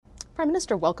Prime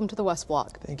Minister, welcome to the West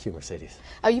Block. Thank you, Mercedes.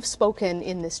 You've spoken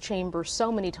in this chamber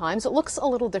so many times. It looks a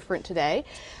little different today.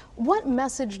 What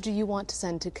message do you want to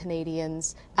send to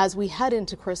Canadians as we head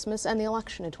into Christmas and the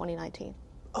election in 2019?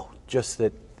 Oh, just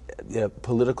that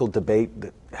political debate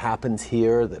that happens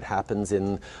here, that happens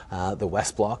in the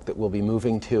West Block that we'll be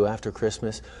moving to after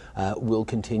Christmas, will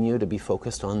continue to be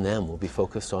focused on them. We'll be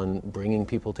focused on bringing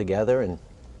people together and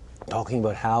talking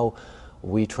about how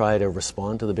we try to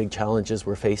respond to the big challenges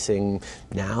we're facing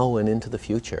now and into the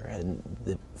future. And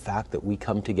the fact that we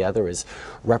come together as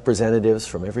representatives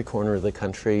from every corner of the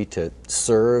country to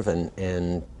serve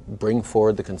and bring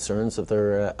forward the concerns of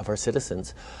our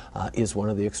citizens is one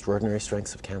of the extraordinary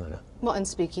strengths of Canada. Well, and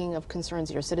speaking of concerns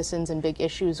of your citizens and big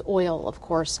issues, oil, of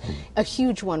course, a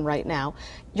huge one right now.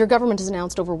 Your government has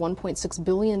announced over $1.6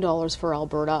 billion for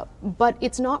Alberta, but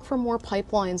it's not for more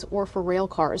pipelines or for rail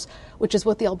cars, which is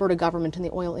what the Alberta government and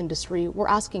the oil industry were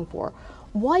asking for.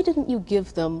 Why didn't you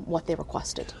give them what they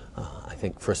requested? I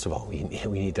think, first of all, we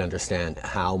need to understand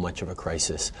how much of a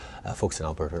crisis folks in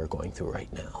Alberta are going through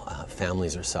right now.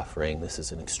 Families are suffering. This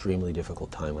is an extremely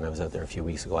difficult time. When I was out there a few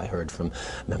weeks ago, I heard from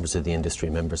members of the industry,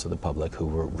 members of the public who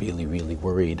were really, really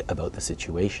worried about the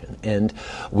situation. And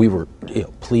we were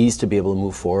pleased to be able to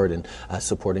move forward in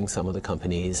supporting some of the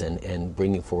companies and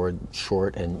bringing forward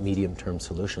short and medium-term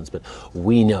solutions. But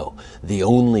we know the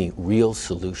only real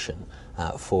solution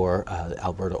for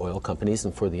Alberta oil companies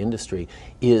and for the industry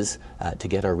is to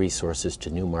get our resources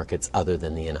to new markets other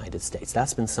than the United States.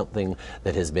 That's been something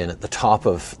that has been at the top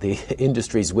of the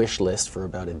industry's wish list for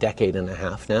about a decade and a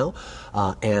half now,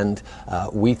 and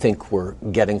we think we're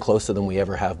getting closer than we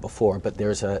ever have before, but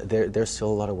there's still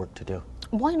a lot of work to do.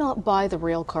 Why not buy the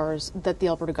rail cars that the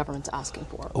Alberta government's asking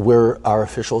for? Our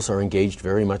officials are engaged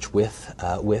very much with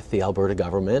the Alberta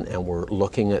government, and we're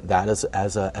looking at that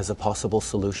as a possible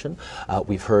solution.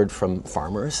 We've heard from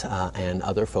farmers and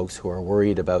other folks who are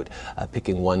worried about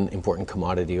picking one important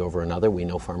commodity over another. We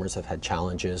know farmers have had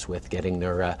challenges with getting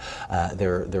their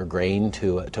grain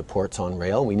to ports on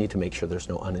rail. We need to make sure there's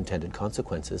no unintended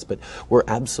consequences, but we're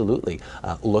absolutely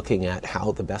looking at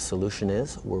how the best solution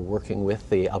is. We're working with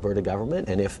the Alberta government,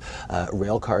 and if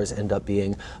rail cars end up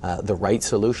being the right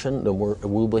solution, then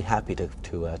we'll be happy to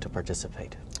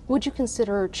participate. Would you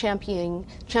consider championing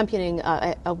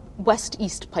a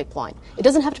west-east pipeline? It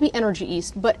doesn't have to be energy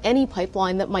east, but any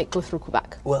pipeline that might go through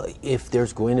Quebec. Well, if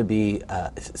there's going to be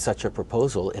such a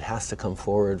proposal, it has to come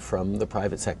forward from the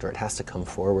private sector. It has to come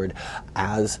forward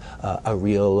as a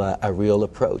real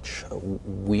approach.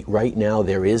 Right now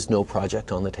there is no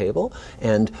project on the table,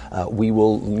 and we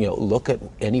will look at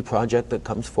any project that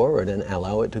comes forward and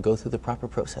allow it to go through the proper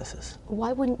processes.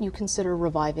 Why wouldn't you consider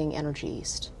reviving Energy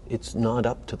East? It's not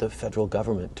up to the federal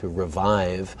government to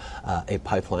revive a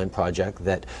pipeline project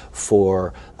that,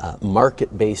 for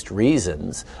market-based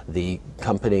reasons, the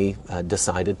company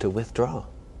decided to withdraw.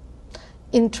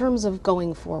 In terms of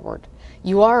going forward,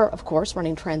 you are, of course,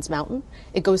 running Trans Mountain.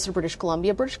 It goes through British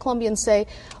Columbia. British Columbians say,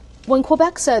 when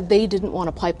Quebec said they didn't want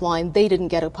a pipeline, they didn't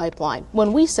get a pipeline.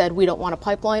 When we said we don't want a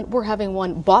pipeline, we're having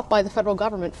one bought by the federal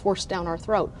government forced down our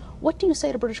throat. What do you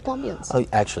say to British Columbians?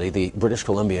 Actually, the British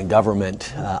Columbian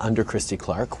government under Christy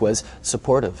Clark was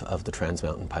supportive of the Trans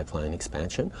Mountain pipeline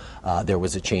expansion. There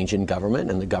was a change in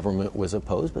government, and the government was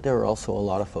opposed, but there are also a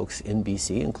lot of folks in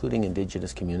BC, including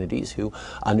Indigenous communities, who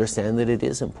understand that it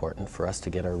is important for us to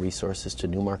get our resources to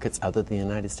new markets other than the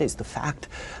United States. The fact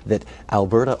that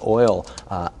Alberta oil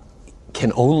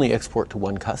can only export to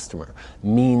one customer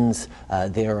means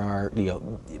there are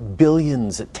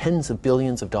billions, tens of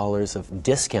billions of dollars of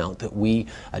discount that we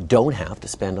don't have to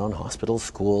spend on hospitals,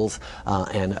 schools,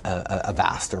 and a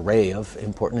vast array of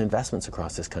important investments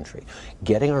across this country.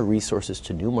 Getting our resources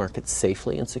to new markets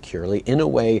safely and securely in a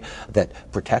way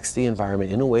that protects the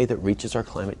environment, in a way that reaches our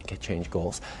climate change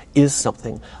goals, is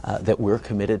something that we're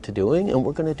committed to doing, and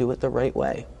we're going to do it the right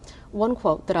way. One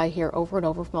quote that I hear over and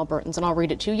over from Albertans, and I'll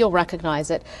read it to you, you'll recognize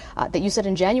it, that you said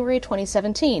in January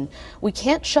 2017, "We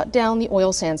can't shut down the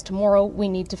oil sands tomorrow, we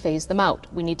need to phase them out.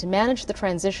 We need to manage the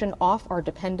transition off our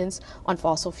dependence on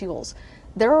fossil fuels."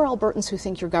 There are Albertans who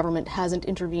think your government hasn't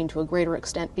intervened to a greater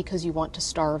extent because you want to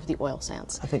starve the oil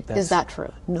sands. I think Is that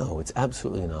true? No, it's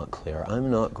absolutely not clear.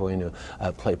 I'm not going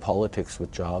to play politics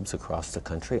with jobs across the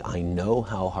country. I know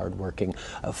how hardworking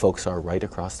folks are right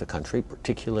across the country,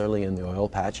 particularly in the oil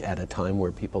patch at a time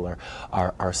where people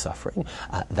are suffering.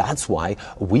 That's why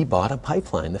we bought a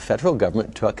pipeline. The federal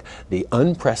government took the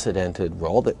unprecedented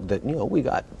role that we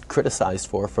got criticized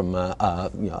for from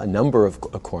a number of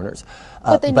corners.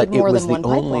 But they need more it was than one the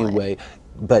only pipeline. way.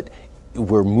 But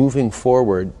we're moving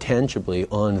forward tangibly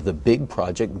on the big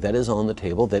project that is on the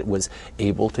table that was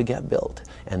able to get built.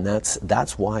 And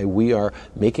that's why we are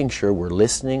making sure we're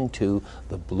listening to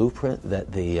the blueprint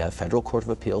that the Federal Court of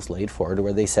Appeals laid forward,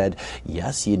 where they said,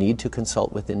 yes, you need to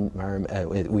consult with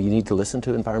you need to listen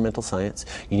to environmental science,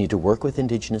 you need to work with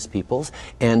Indigenous peoples,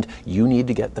 and you need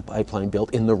to get the pipeline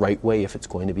built in the right way if it's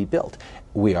going to be built.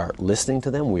 We are listening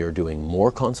to them. We are doing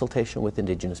more consultation with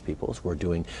Indigenous peoples. We're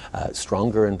doing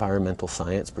stronger environmental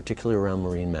science, particularly around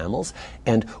marine mammals.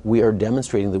 And we are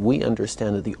demonstrating that we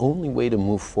understand that the only way to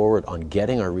move forward on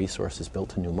getting our resources built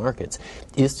to new markets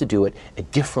is to do it a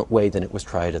different way than it was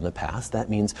tried in the past. That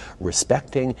means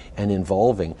respecting and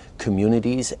involving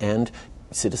communities and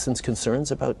citizens'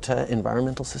 concerns about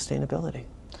environmental sustainability.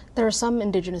 There are some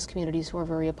Indigenous communities who are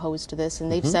very opposed to this, and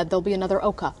they've said there'll be another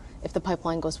Oka if the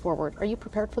pipeline goes forward. Are you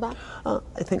prepared for that?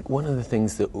 I think one of the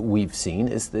things that we've seen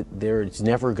is that there's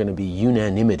never going to be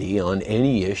unanimity on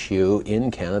any issue in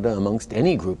Canada amongst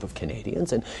any group of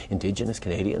Canadians, and Indigenous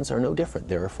Canadians are no different.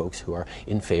 There are folks who are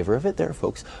in favor of it, there are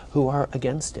folks who are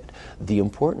against it. The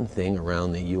important thing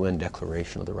around the UN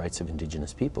Declaration of the Rights of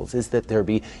Indigenous Peoples is that there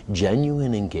be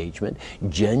genuine engagement,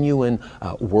 genuine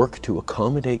work to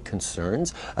accommodate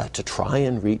concerns, to try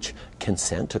and reach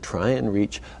consent, to try and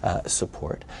reach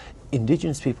support.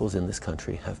 Indigenous peoples in this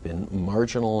country have been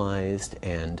marginalized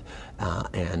and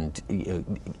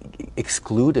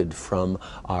excluded from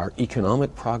our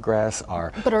economic progress,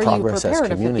 our progress as communities.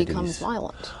 But are you prepared if it becomes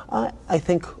violent? I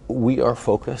think we are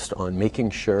focused on making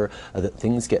sure that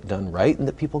things get done right and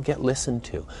that people get listened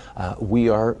to. We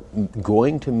are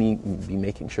going to be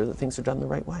making sure that things are done the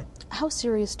right way. How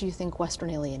serious do you think Western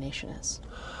alienation is?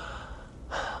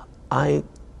 I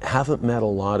haven't met a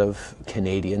lot of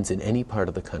Canadians in any part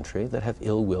of the country that have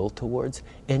ill will towards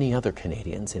any other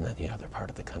Canadians in any other part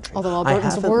of the country. Although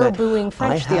Albertans were booing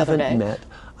French the other day.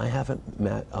 I haven't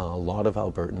met a lot of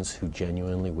Albertans who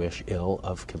genuinely wish ill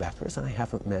of Quebecers, and I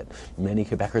haven't met many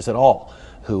Quebecers at all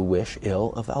who wish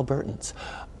ill of Albertans.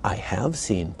 I have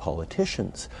seen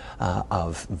politicians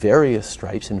of various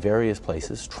stripes in various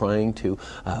places trying to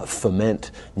foment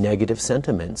negative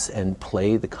sentiments and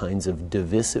play the kinds of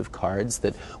divisive cards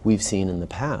that we've seen in the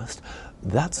past.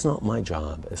 That's not my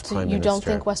job as Prime Minister. You don't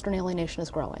think Western alienation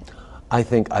is growing? I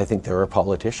think there are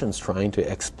politicians trying to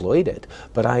exploit it,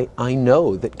 but I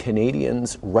know that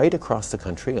Canadians right across the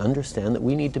country understand that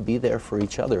we need to be there for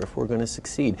each other if we're going to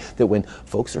succeed, that when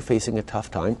folks are facing a tough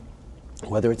time,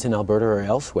 whether it's in Alberta or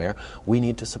elsewhere, we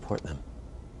need to support them.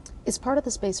 Is part of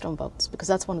this based on votes? Because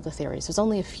that's one of the theories. There's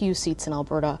only a few seats in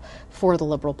Alberta for the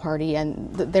Liberal Party,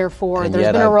 and therefore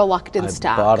there's been a reluctance to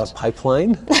act. I bought a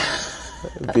pipeline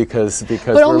because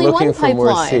we're looking for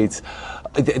more seats.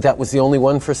 That was the only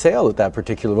one for sale at that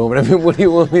particular moment. I mean, what do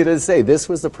you want me to say? This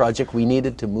was the project we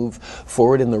needed to move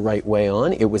forward in the right way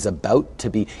on. It was about to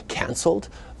be cancelled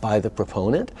by the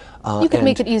proponent. You could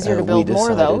make it easier to build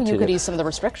more, though. You could ease some of the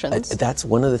restrictions. That's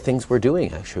one of the things we're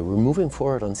doing, actually. We're moving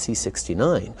forward on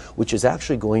C-69, which is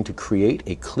actually going to create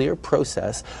a clear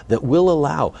process that will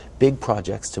allow big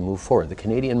projects to move forward. The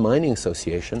Canadian Mining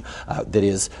Association, that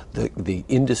is the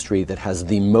industry that has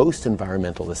the most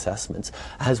environmental assessments,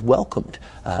 has welcomed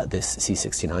this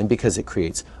C-69 because it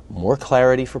creates more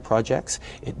clarity for projects.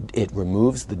 It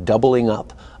removes the doubling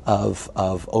up of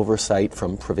oversight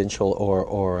from provincial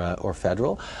or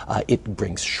federal. It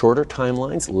brings shorter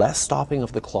timelines, less stopping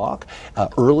of the clock,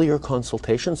 earlier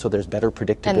consultation, so there's better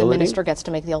predictability. And the minister gets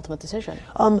to make the ultimate decision.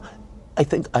 I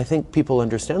think people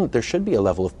understand that there should be a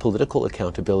level of political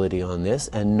accountability on this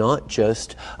and not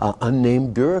just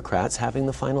unnamed bureaucrats having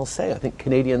the final say. I think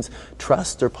Canadians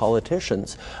trust their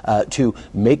politicians to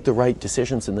make the right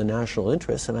decisions in the national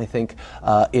interest, and I think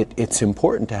it's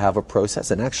important to have a process.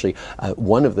 And actually,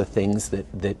 one of the things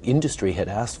that industry had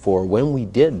asked for when we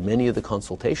did many of the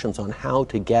consultations on how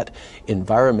to get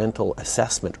environmental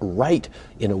assessment right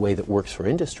in a way that works for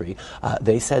industry,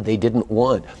 they said they didn't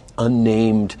want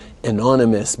unnamed,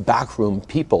 anonymous, backroom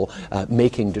people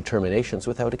making determinations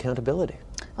without accountability.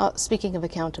 Speaking of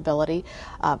accountability,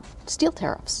 steel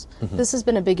tariffs. This has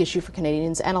been a big issue for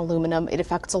Canadians, and aluminum. It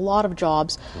affects a lot of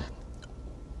jobs.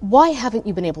 Why haven't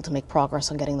you been able to make progress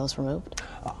on getting those removed?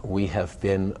 We have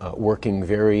been working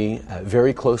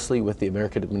very closely with the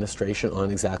American administration on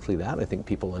exactly that. I think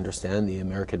people understand the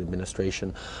American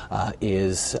administration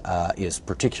is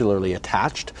particularly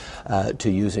attached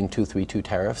to using 232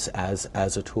 tariffs as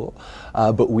a tool.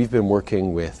 But we've been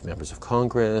working with members of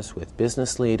Congress, with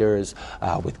business leaders,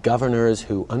 with governors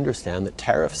who understand that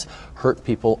tariffs hurt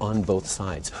people on both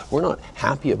sides. We're not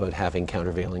happy about having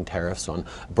countervailing tariffs on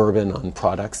bourbon, on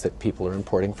products products that people are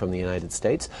importing from the United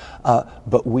States.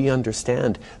 But we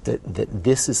understand that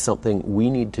this is something we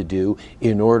need to do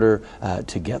in order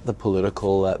to get the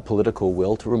political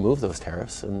will to remove those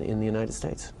tariffs in the United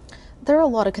States. There are a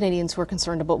lot of Canadians who are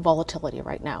concerned about volatility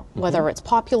right now, whether it's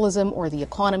populism or the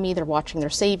economy. They're watching their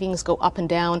savings go up and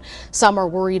down. Some are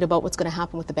worried about what's going to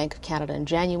happen with the Bank of Canada in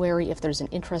January. If there's an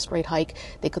interest rate hike,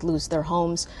 they could lose their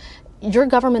homes. Your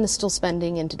government is still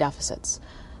spending into deficits.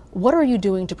 What are you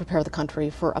doing to prepare the country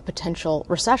for a potential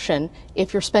recession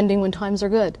if you're spending when times are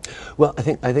good? Well,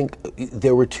 I think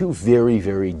there were two very,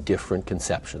 very different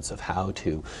conceptions of how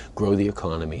to grow the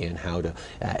economy and how to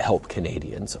help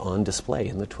Canadians on display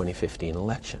in the 2015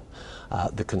 election.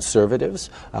 The Conservatives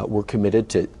were committed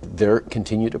to their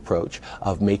continued approach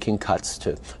of making cuts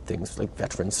to things like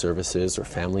veteran services or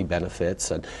family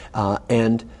benefits and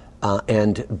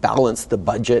balance the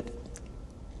budget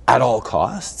at all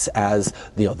costs as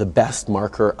the best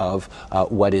marker of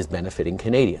what is benefiting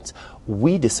Canadians.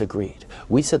 We disagreed.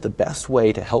 We said the best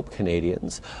way to help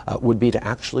Canadians would be to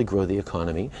actually grow the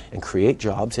economy and create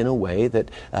jobs in a way that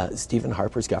Stephen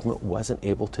Harper's government wasn't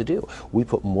able to do. We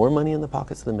put more money in the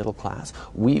pockets of the middle class.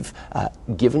 We've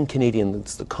given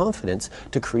Canadians the confidence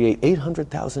to create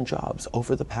 800,000 jobs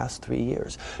over the past 3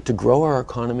 years, to grow our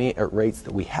economy at rates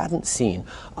that we hadn't seen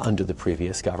under the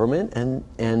previous government,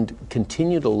 and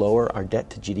continue to lower our debt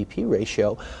to GDP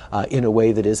ratio in a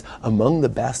way that is among the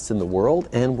best in the world,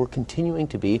 and we're continuing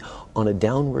to be on a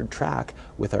downward track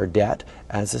with our debt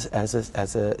as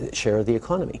a share of the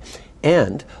economy.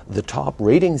 And the top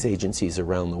ratings agencies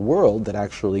around the world, that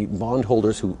actually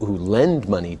bondholders who lend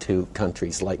money to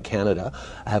countries like Canada,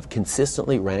 have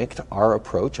consistently ranked our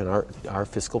approach and our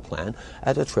fiscal plan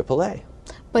at a AAA.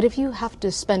 But if you have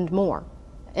to spend more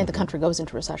and the country goes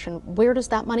into recession, where does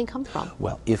that money come from?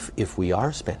 Well, if we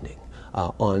are spending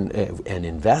on and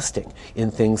investing in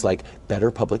things like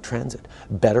better public transit,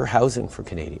 better housing for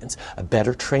Canadians,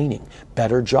 better training,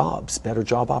 better jobs, better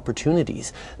job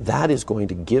opportunities, that is going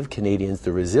to give Canadians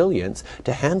the resilience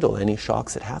to handle any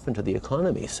shocks that happen to the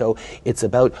economy. So it's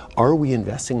about, are we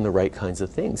investing in the right kinds of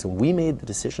things? And we made the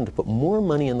decision to put more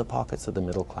money in the pockets of the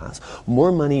middle class,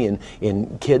 more money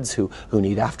in kids who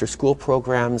need after-school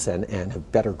programs and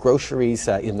have better groceries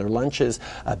in their lunches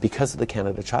because of the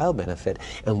Canada Child Benefit.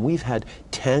 And we've had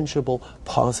tangible,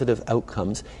 positive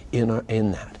outcomes in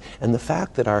that. And the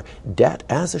fact that our debt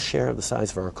as a share of the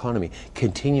size of our economy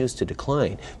continues to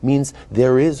decline means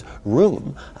there is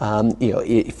room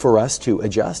for us to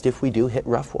adjust if we do hit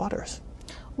rough waters.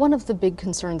 One of the big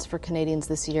concerns for Canadians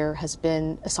this year has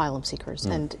been asylum seekers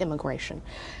and immigration.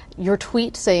 Your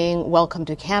tweet saying, "Welcome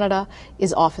to Canada,"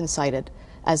 is often cited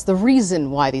as the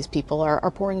reason why these people are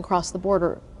pouring across the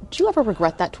border. Do you ever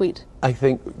regret that tweet? I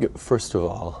think, first of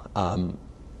all,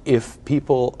 if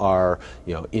people are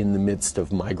in the midst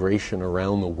of migration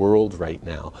around the world right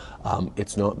now,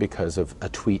 it's not because of a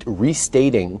tweet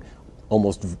restating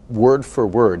almost word for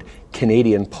word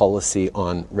Canadian policy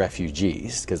on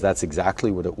refugees, because that's exactly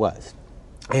what it was.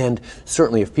 And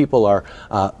certainly if people are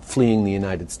fleeing the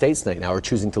United States right now or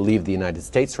choosing to leave the United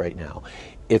States right now,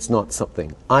 it's not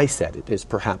something I said. It is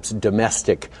perhaps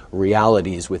domestic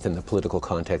realities within the political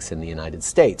context in the United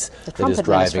States that is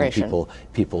driving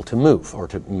people to move or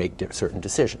to make certain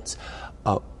decisions.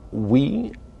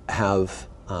 We have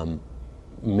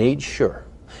made sure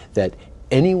that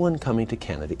anyone coming to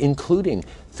Canada, including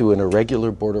through an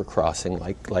irregular border crossing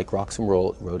like Roxham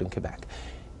Road in Quebec,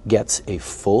 gets a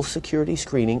full security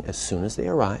screening as soon as they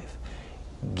arrive,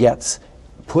 gets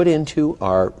put into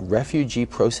our refugee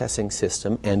processing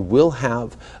system, and will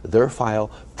have their file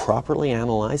properly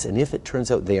analyzed. And if it turns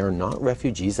out they are not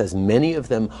refugees, as many of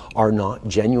them are not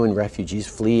genuine refugees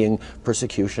fleeing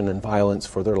persecution and violence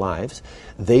for their lives,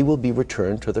 they will be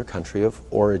returned to their country of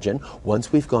origin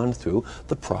once we've gone through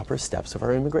the proper steps of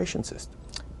our immigration system.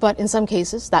 But in some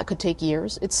cases, that could take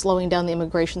years. It's slowing down the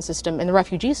immigration system and the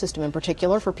refugee system in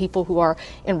particular for people who are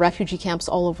in refugee camps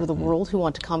all over the world who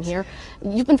want to come here.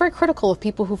 You've been very critical of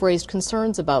people who've raised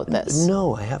concerns about this.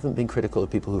 No, I haven't been critical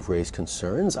of people who've raised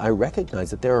concerns. I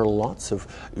recognize that there are lots of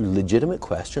legitimate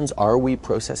questions. Are we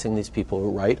processing these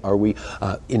people right? Are we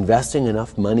investing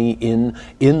enough money in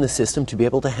the system to be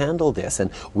able to handle this? And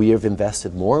we have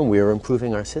invested more, and we are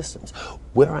improving our systems.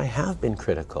 Where I have been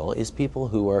critical is people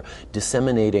who are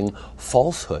disseminating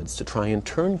falsehoods to try and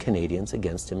turn Canadians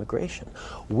against immigration.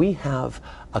 We have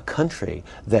a country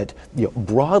that,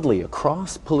 broadly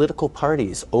across political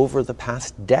parties over the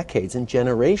past decades and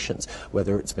generations,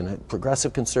 whether it's been a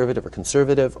progressive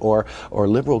conservative or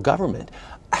liberal government,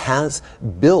 has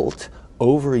built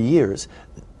over years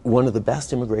one of the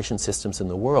best immigration systems in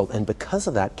the world. And because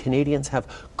of that, Canadians have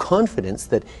confidence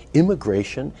that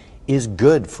immigration is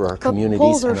good for our communities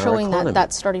polls are and our showing economy. that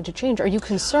that's starting to change. Are you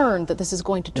concerned that this is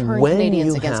going to turn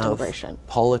Canadians against immigration?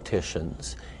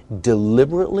 Politicians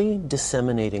deliberately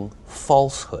disseminating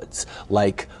falsehoods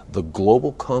like the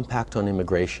global compact on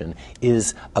immigration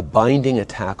is a binding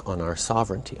attack on our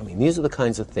sovereignty. I mean, these are the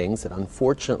kinds of things that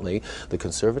unfortunately the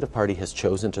Conservative Party has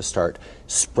chosen to start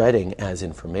spreading as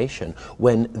information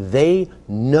when they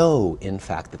know, in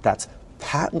fact, that that's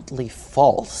patently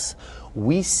false.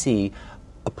 We see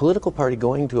a political party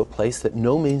going to a place that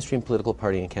no mainstream political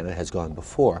party in Canada has gone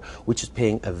before, which is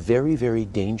playing a very, very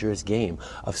dangerous game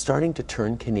of starting to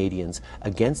turn Canadians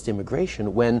against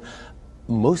immigration when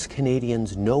most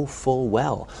Canadians know full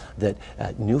well that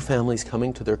new families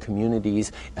coming to their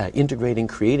communities, integrating,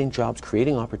 creating jobs,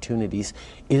 creating opportunities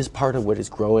is part of what is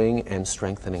growing and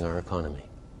strengthening our economy.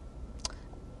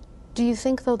 Do you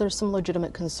think, though, there's some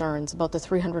legitimate concerns about the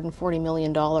 $340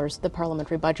 million the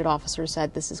parliamentary budget officer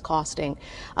said this is costing,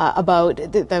 about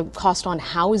the cost on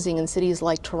housing in cities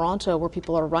like Toronto where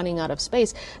people are running out of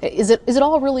space? Is it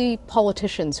all really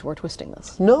politicians who are twisting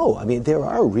this? No, I mean, there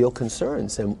are real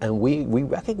concerns, and we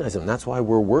recognize them. That's why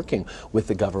we're working with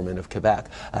the government of Quebec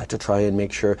to try and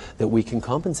make sure that we can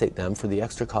compensate them for the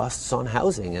extra costs on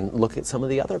housing and look at some of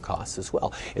the other costs as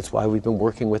well. It's why we've been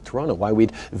working with Toronto, why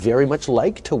we'd very much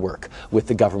like to work with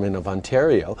the government of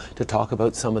Ontario to talk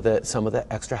about some of the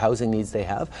extra housing needs they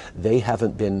have. They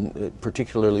haven't been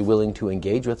particularly willing to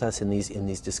engage with us in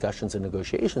these discussions and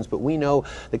negotiations, but we know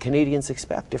that Canadians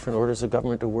expect different orders of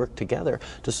government to work together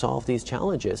to solve these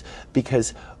challenges,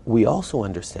 because we also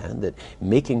understand that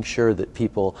making sure that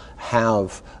people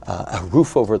have a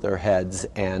roof over their heads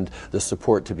and the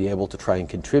support to be able to try and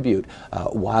contribute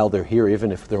while they're here,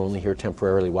 even if they're only here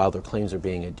temporarily while their claims are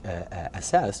being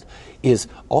assessed, is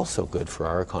also good for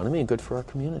our economy and good for our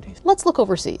communities. Let's look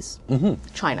overseas.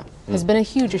 China has been a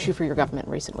huge issue for your government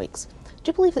in recent weeks. Do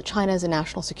you believe that China is a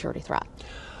national security threat?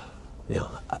 Yeah,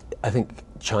 I think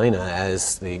China,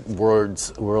 as the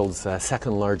world's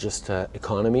second largest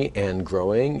economy and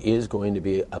growing, is going to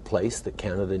be a place that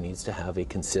Canada needs to have a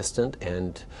consistent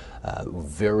and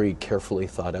very carefully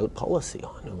thought out policy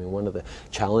on. I mean, one of the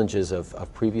challenges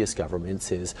of previous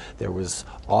governments is there was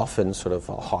often sort of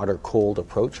a hot or cold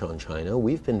approach on China.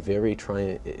 We've been very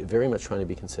much trying to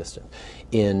be consistent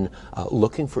in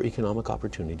looking for economic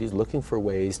opportunities, looking for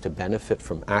ways to benefit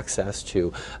from access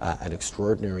to an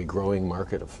extraordinary growing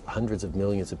market of hundreds of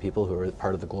millions of people who are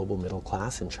part of the global middle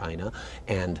class in China,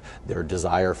 and their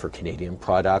desire for Canadian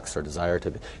products or desire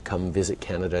to come visit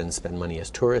Canada and spend money as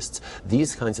tourists.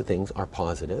 These kinds of things are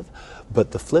positive,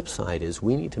 but the flip side is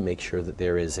we need to make sure that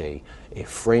there is a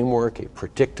framework, a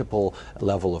predictable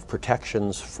level of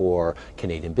protections for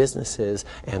Canadian businesses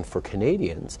and for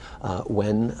Canadians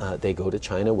when they go to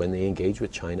China, when they engage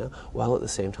with China, while at the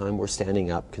same time we're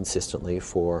standing up consistently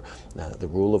for the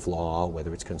rule of law,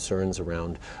 whether it's concerns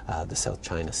around the South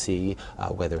China Sea,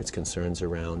 whether it's concerns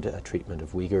around treatment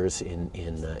of Uyghurs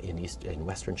in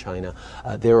Western China.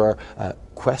 There are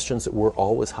questions that we're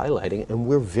always highlighting, and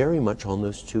we're very much on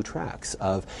those two tracks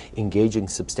of engaging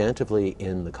substantively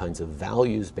in the kinds of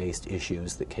values-based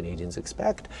issues that Canadians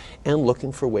expect and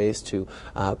looking for ways to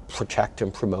protect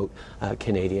and promote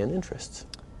Canadian interests.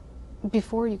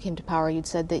 Before you came to power, you'd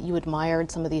said that you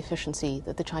admired some of the efficiency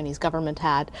that the Chinese government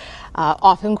had.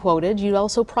 Often quoted, you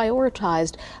also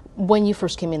prioritized, when you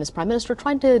first came in as Prime Minister,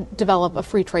 trying to develop a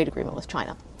free trade agreement with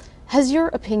China. Has your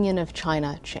opinion of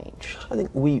China changed? I think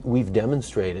we've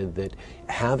demonstrated that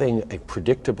having a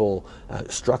predictable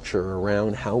structure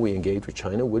around how we engage with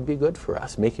China would be good for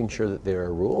us, making sure that there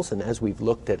are rules. And as we've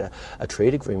looked at a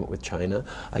trade agreement with China,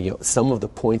 some of the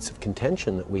points of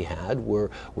contention that we had were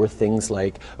things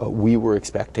like we were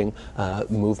expecting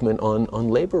movement on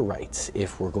labor rights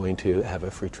if we're going to have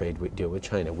a free trade deal with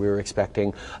China. We were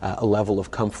expecting a level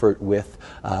of comfort with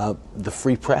the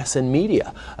free press and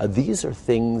media. These are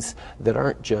things that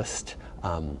aren't just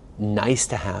nice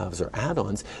to haves or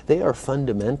add-ons. They are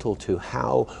fundamental to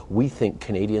how we think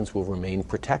Canadians will remain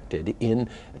protected in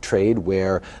trade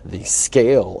where the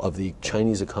scale of the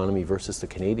Chinese economy versus the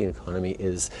Canadian economy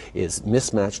is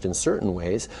mismatched in certain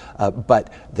ways,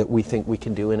 but that we think we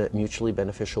can do in a mutually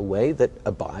beneficial way that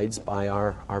abides by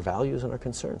our values and our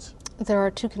concerns. There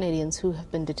are 2 Canadians who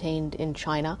have been detained in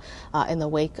China in the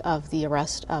wake of the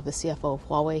arrest of the CFO of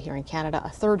Huawei here in Canada. A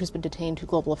third who's been detained, who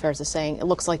Global Affairs is saying it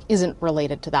looks like isn't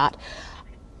related to that.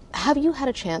 Have you had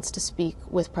a chance to speak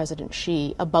with President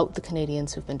Xi about the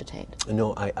Canadians who've been detained?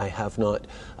 No, I have not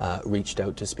reached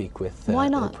out to speak with. Why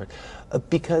not?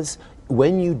 Because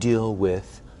when you deal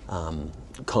with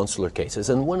consular cases.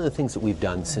 And one of the things that we've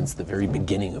done since the very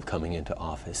beginning of coming into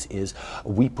office is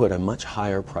we put a much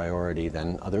higher priority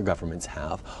than other governments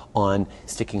have on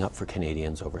sticking up for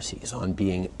Canadians overseas, on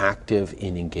being active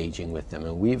in engaging with them.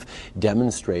 And we've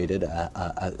demonstrated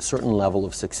a certain level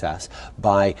of success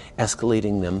by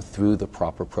escalating them through the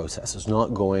proper processes,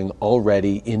 not going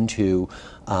already into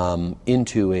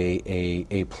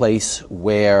a place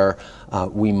where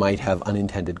we might have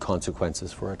unintended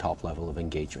consequences for a top level of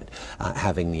engagement.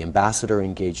 Having the ambassador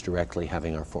engage directly,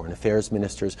 having our foreign affairs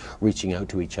ministers reaching out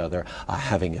to each other,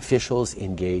 having officials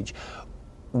engage.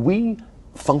 We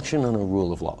function on a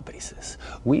rule of law basis.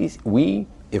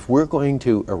 If we're going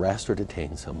to arrest or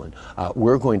detain someone,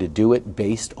 we're going to do it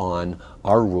based on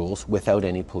our rules without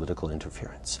any political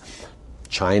interference.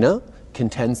 China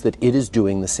contends that it is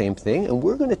doing the same thing, and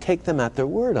we're going to take them at their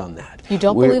word on that. You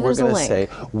don't believe there's a link?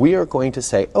 We are going to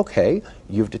say, okay,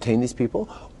 you've detained these people.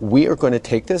 We are going to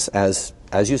take this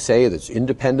as you say, that's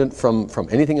independent from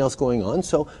anything else going on.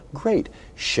 So great,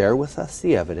 share with us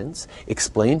the evidence,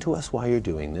 explain to us why you're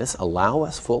doing this, allow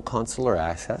us full consular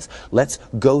access. Let's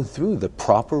go through the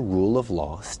proper rule of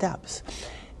law steps.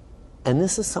 And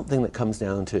this is something that comes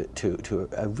down to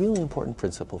a really important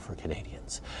principle for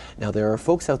Canadians. Now, there are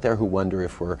folks out there who wonder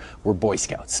if we're Boy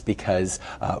Scouts because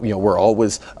we're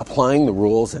always applying the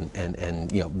rules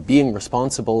and being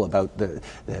responsible about the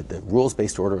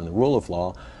rules-based order and the rule of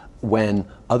law when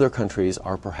other countries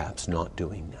are perhaps not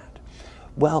doing that.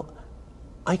 Well,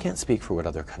 I can't speak for what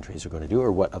other countries are going to do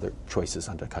or what other choices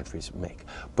other countries make,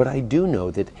 but I do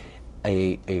know that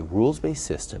a rules-based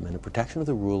system and a protection of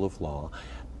the rule of law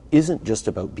isn't just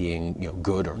about being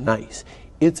good or nice.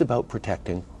 It's about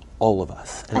protecting all of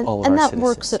us and all of our citizens. And that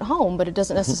works at home, but it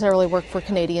doesn't necessarily work for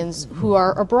Canadians who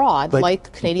are abroad,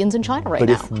 like Canadians in China right now.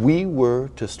 But if we were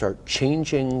to start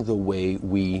changing the way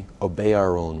we obey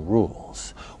our own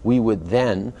rules, we would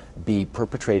then be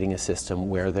perpetrating a system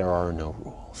where there are no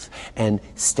rules. And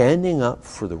standing up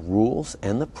for the rules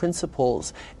and the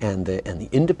principles and the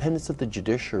independence of the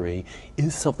judiciary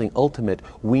is something ultimate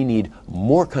we need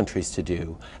more countries to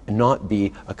do, and not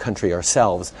be a country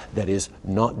ourselves that is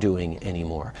not doing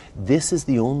anymore. This is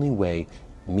the only way,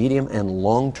 medium and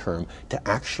long term, to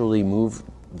actually move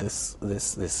this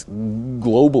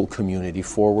global community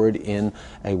forward in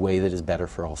a way that is better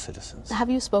for all citizens. Have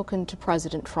you spoken to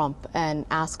President Trump and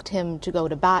asked him to go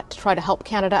to bat to try to help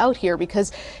Canada out here?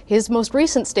 Because his most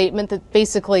recent statement that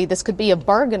basically this could be a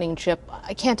bargaining chip,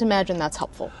 I can't imagine that's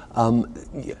helpful.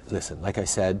 Yeah, listen, like I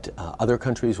said, other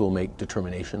countries will make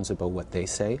determinations about what they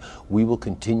say. We will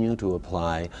continue to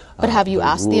apply But have you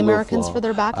asked the Americans for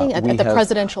their backing at the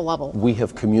presidential level? We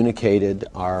have communicated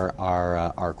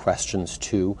our questions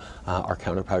to our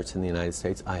counterparts in the United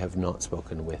States. I have not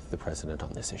spoken with the President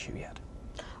on this issue yet.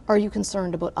 Are you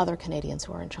concerned about other Canadians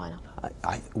who are in China?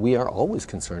 We are always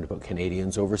concerned about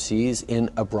Canadians overseas in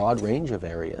a broad range of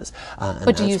areas.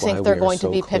 But do you think they're going to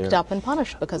be picked up and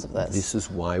punished because of this? This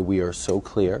is why we are so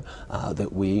clear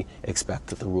that we expect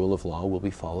that the rule of law will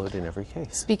be followed in every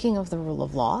case. Speaking of the rule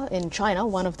of law, in China,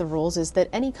 one of the rules is that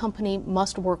any company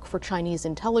must work for Chinese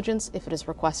intelligence if it is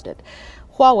requested.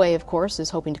 Huawei, of course, is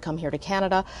hoping to come here to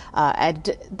Canada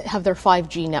and have their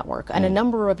 5G network. And a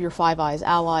number of your Five Eyes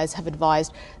allies have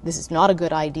advised this is not a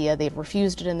good idea. They've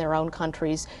refused it in their own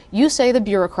countries. You say the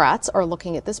bureaucrats are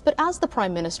looking at this, but as the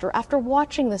Prime Minister, after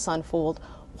watching this unfold,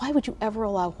 why would you ever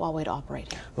allow Huawei to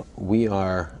operate here? We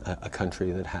are a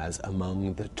country that has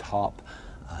among the top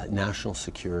national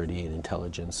security and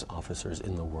intelligence officers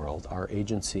in the world. Our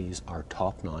agencies are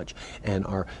top-notch and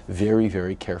are very,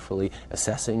 very carefully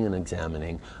assessing and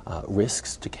examining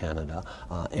risks to Canada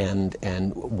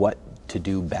and what to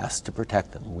do best to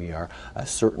protect them. We are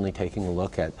certainly taking a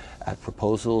look at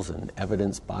proposals and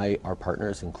evidence by our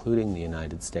partners, including the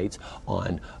United States,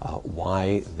 on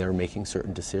why they're making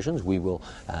certain decisions. We will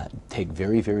take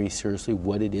very, very seriously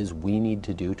what it is we need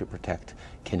to do to protect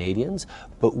Canadians,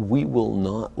 but we will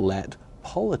not let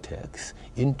politics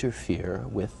interfere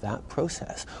with that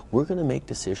process. We're going to make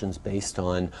decisions based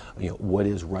on what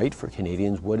is right for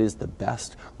Canadians, what is the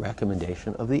best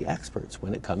recommendation of the experts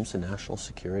when it comes to national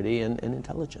security and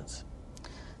intelligence.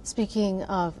 Speaking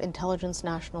of intelligence,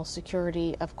 national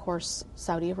security, of course,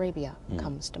 Saudi Arabia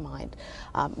comes to mind.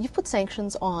 You've put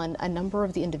sanctions on a number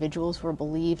of the individuals who are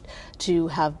believed to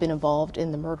have been involved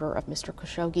in the murder of Mr.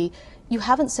 Khashoggi. You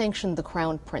haven't sanctioned the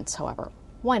Crown Prince, however.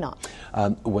 Why not?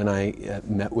 When I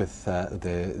met with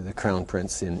the Crown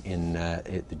Prince at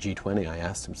the G20, I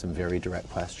asked him some very direct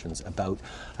questions about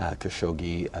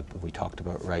Khashoggi. We talked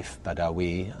about Raif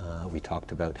Badawi. We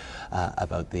talked about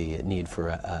the need for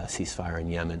a ceasefire in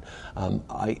Yemen.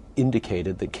 I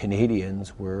indicated that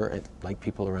Canadians were, like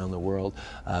people around the world,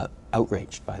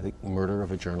 outraged by the murder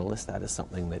of a journalist. That is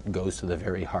something that goes to the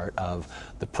very heart of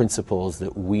the principles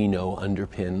that we know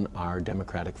underpin our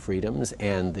democratic freedoms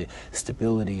and the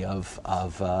stability of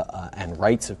and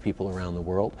rights of people around the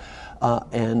world.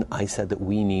 And I said that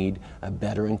we need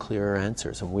better and clearer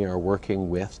answers, and we are working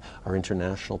with our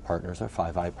international partners, our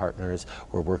Five Eye partners.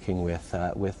 We're working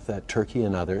with Turkey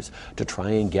and others to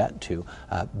try and get to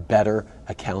better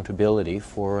accountability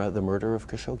for the murder of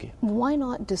Khashoggi. Why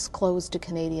not disclose to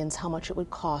Canadians how much it would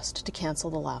cost to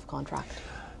cancel the LAF contract?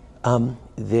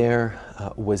 There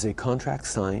was a contract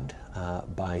signed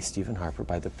by Stephen Harper,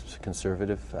 by the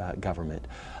Conservative government,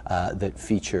 that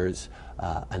features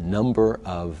a number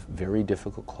of very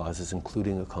difficult clauses,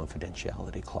 including a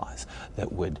confidentiality clause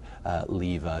that would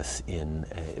leave us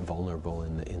vulnerable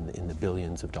in the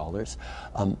billions of dollars.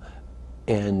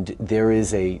 And there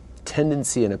is a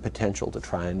tendency and a potential to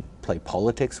try and play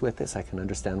politics with this. I can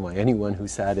understand why anyone who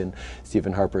sat in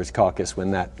Stephen Harper's caucus when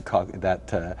that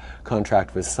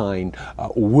contract was signed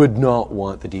would not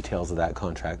want the details of that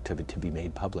contract to be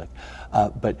made public.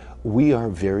 But we are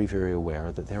very, very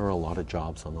aware that there are a lot of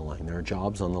jobs on the line. There are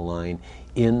jobs on the line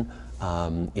in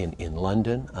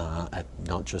London,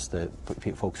 not just the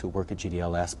folks who work at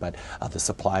GDLS, but the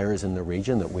suppliers in the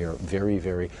region that we are very,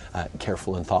 very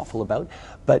careful and thoughtful about.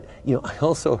 But I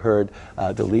also heard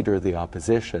the leader of the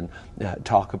opposition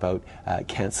talk about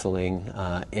cancelling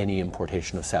any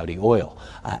importation of Saudi oil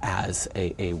as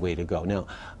a way to go. Now,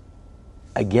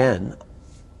 again,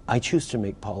 I choose to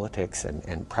make politics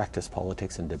and practice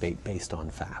politics and debate based on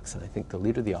facts, and I think the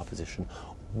leader of the opposition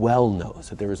well knows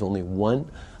that there is only one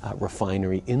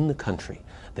refinery in the country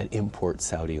that imports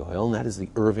Saudi oil, and that is the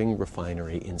Irving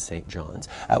refinery in St. John's,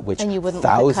 at which and you wouldn't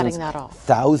look at cutting that off.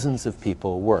 Thousands of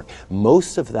people work.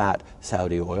 Most of that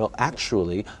Saudi oil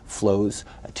actually flows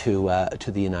to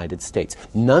the United States.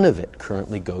 None of it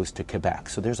currently goes to Quebec.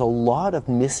 So there's a lot of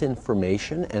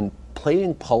misinformation and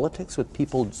playing politics with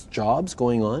people's jobs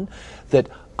going on that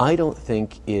I don't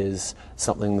think is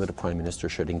something that a Prime Minister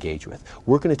should engage with.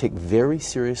 We're going to take very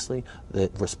seriously the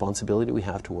responsibility we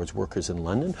have towards workers in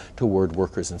London, toward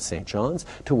workers in St. John's,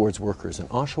 towards workers in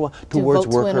Oshawa, towards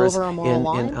workers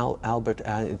in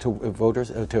Alberta, to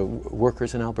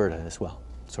workers in Alberta as well.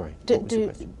 Sorry.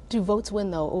 Do votes win,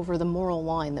 though, over the moral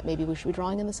line that maybe we should be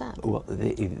drawing in the sand? Well,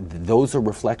 those are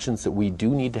reflections that we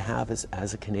do need to have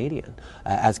as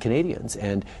Canadians,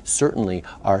 and certainly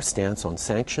our stance on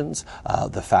sanctions,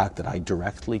 the fact that I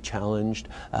directly challenged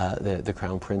the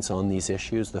Crown Prince on these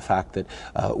issues, the fact that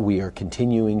we are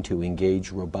continuing to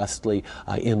engage robustly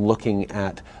in looking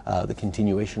at the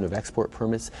continuation of export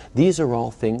permits. These are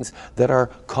all things that are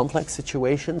complex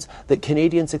situations that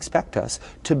Canadians expect us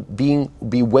to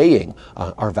be weighing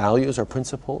our values, our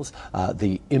principles,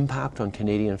 the impact on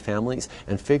Canadian families,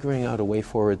 and figuring out a way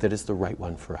forward that is the right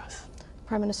one for us.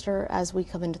 Prime Minister, as we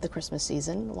come into the Christmas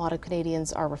season, a lot of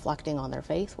Canadians are reflecting on their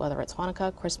faith, whether it's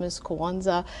Hanukkah, Christmas,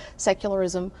 Kwanzaa,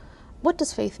 secularism. What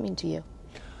does faith mean to you?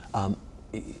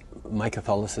 My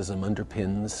Catholicism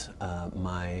underpins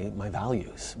my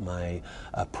values, my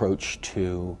approach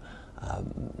to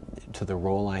the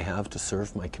role I have to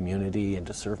serve my community and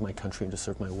to serve my country and to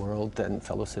serve my world and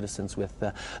fellow citizens with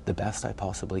the best I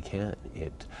possibly can.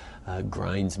 It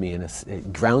grounds me in a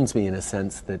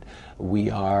sense that we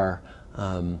are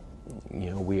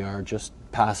just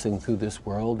passing through this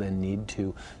world and need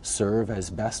to serve as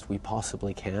best we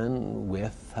possibly can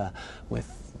with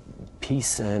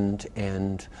peace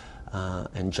and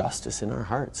justice in our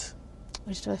hearts.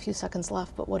 We just have a few seconds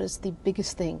left, but what is the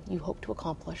biggest thing you hope to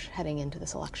accomplish heading into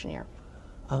this election year?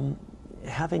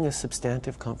 Having a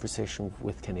substantive conversation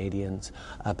with Canadians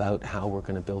about how we're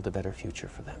going to build a better future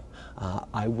for them.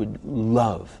 I would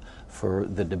love for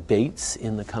the debates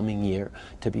in the coming year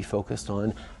to be focused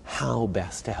on how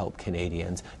best to help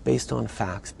Canadians based on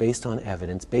facts, based on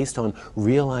evidence, based on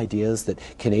real ideas that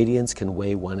Canadians can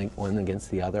weigh one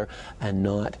against the other and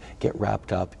not get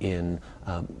wrapped up in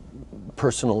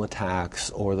personal attacks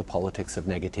or the politics of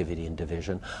negativity and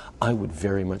division. I would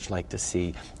very much like to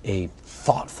see a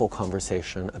thoughtful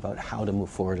conversation about how to move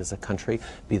forward as a country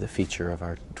be the feature of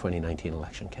our 2019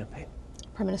 election campaign.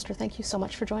 Prime Minister, thank you so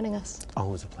much for joining us.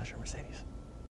 Always a pleasure, Mercedes.